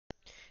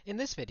In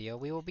this video,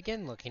 we will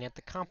begin looking at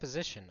the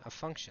composition of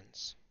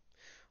functions.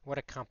 What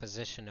a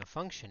composition of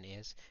function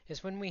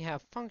is when we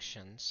have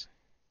functions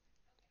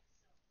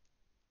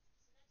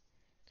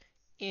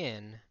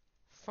in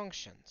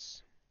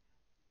functions.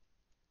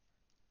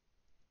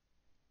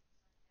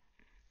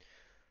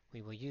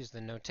 We will use the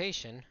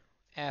notation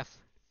f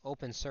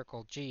open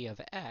circle g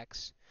of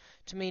x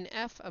to mean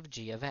f of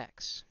g of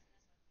x.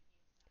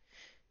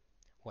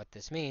 What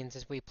this means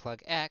is we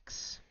plug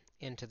x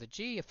into the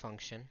g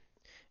function,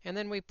 and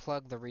then we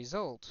plug the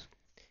result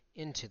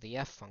into the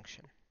f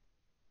function.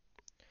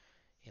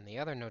 In the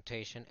other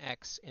notation,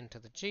 x into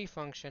the g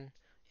function,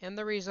 and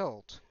the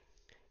result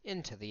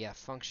into the f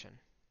function.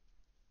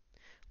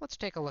 Let's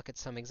take a look at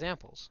some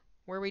examples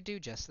where we do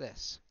just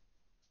this.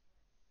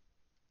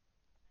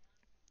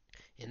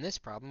 In this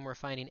problem, we're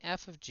finding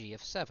f of g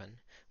of 7,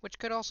 which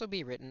could also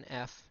be written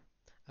f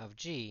of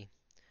g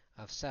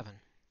of 7.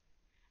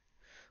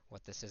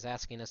 What this is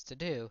asking us to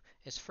do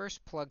is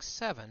first plug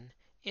 7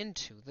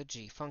 into the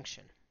g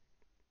function.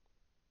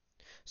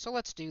 So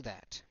let's do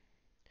that.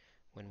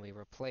 When we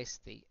replace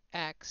the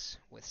x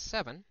with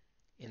 7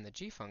 in the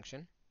g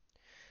function,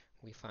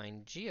 we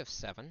find g of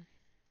 7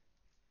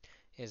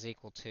 is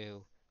equal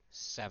to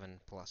 7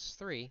 plus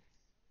 3,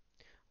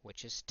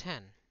 which is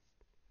 10.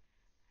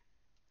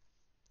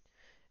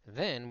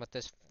 Then what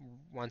this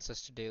wants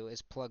us to do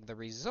is plug the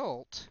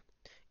result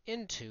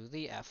into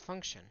the f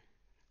function.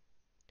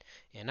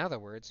 In other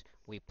words,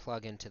 we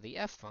plug into the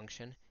f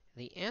function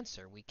the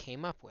answer we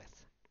came up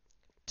with,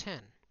 10.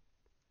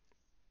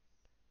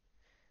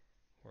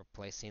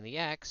 Replacing the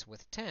x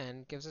with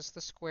 10 gives us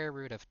the square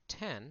root of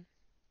 10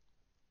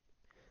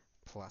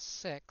 plus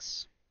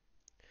 6,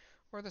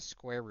 or the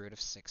square root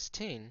of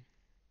 16,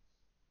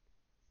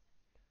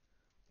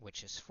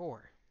 which is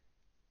 4.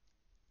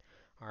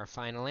 Our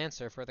final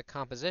answer for the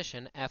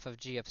composition f of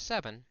g of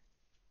 7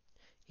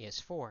 is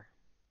 4.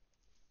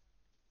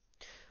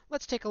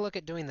 Let's take a look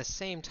at doing the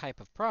same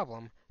type of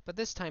problem, but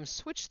this time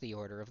switch the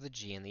order of the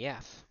g and the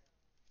f.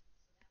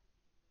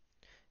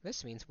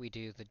 This means we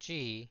do the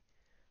g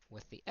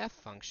with the f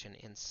function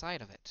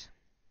inside of it.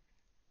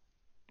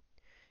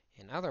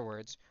 In other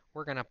words,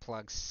 we're going to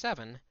plug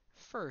 7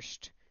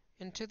 first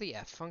into the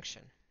f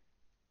function.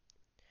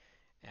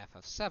 F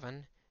of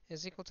 7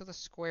 is equal to the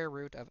square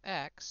root of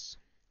x,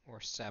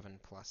 or 7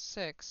 plus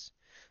 6,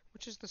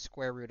 which is the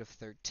square root of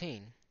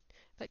 13.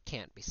 That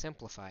can't be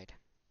simplified.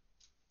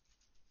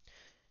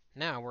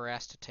 Now we're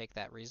asked to take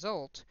that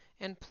result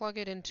and plug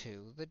it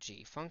into the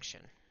g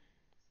function.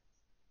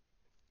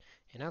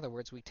 In other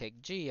words, we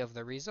take g of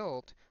the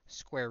result,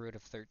 square root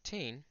of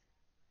 13.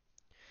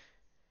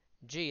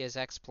 G is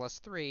x plus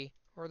 3,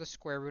 or the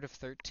square root of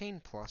 13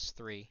 plus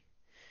 3.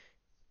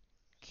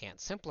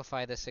 Can't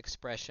simplify this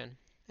expression,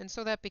 and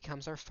so that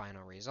becomes our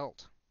final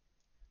result.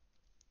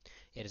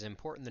 It is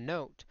important to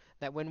note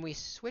that when we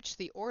switch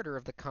the order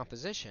of the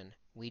composition,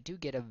 we do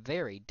get a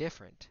very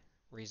different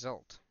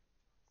result.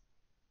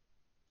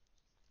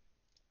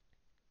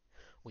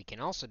 We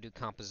can also do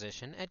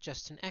composition at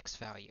just an x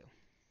value.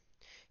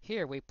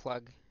 Here we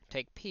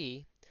take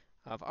p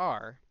of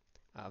r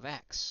of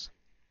x.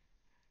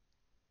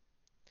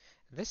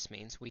 This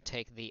means we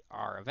take the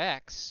r of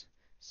x,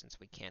 since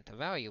we can't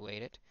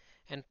evaluate it,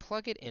 and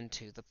plug it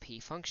into the p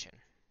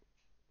function.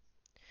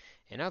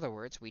 In other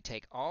words, we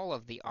take all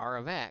of the r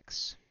of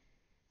x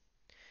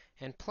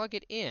and plug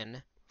it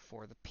in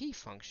for the p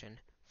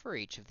function for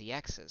each of the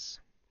x's.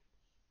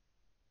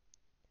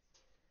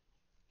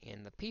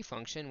 In the p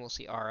function, we'll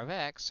see r of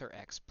x, or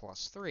x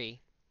plus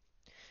 3,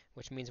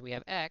 which means we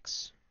have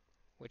x,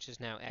 which is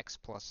now x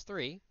plus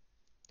 3,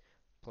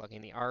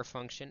 plugging the r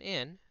function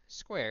in,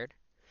 squared,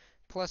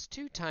 plus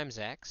 2 times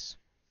x,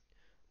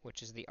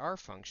 which is the r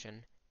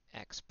function,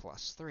 x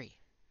plus 3.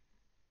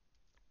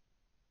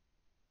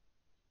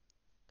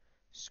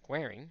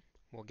 Squaring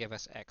will give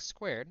us x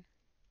squared.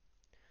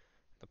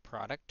 The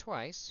product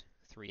twice,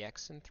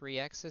 3x and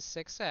 3x is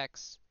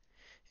 6x,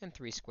 and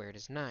 3 squared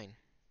is 9.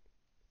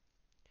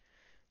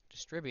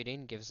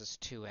 Distributing gives us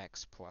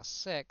 2x plus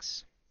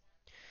 6.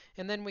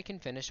 And then we can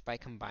finish by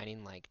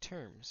combining like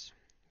terms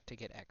to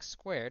get x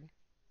squared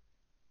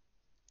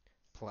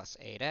plus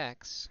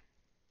 8x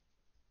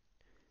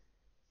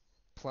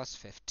plus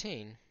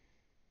 15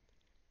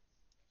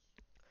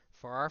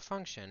 for our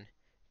function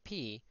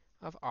p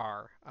of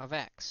r of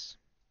x.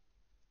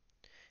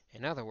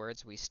 In other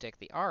words, we stick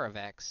the r of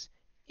x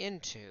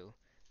into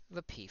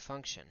the p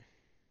function.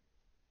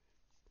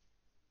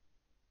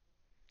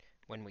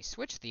 When we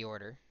switch the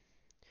order,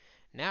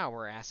 now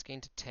we're asking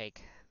to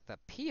take the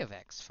p of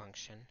x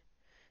function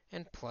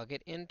and plug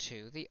it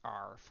into the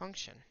r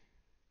function.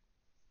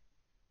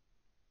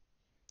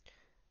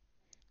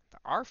 The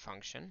r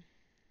function,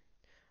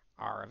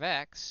 r of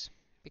x,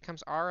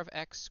 becomes r of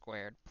x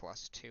squared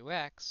plus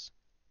 2x,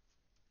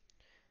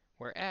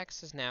 where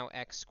x is now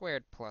x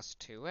squared plus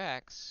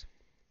 2x,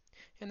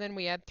 and then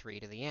we add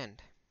 3 to the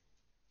end.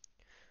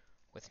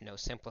 With no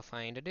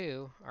simplifying to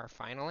do, our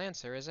final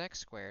answer is x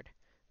squared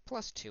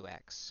plus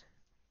 2x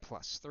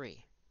plus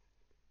 3.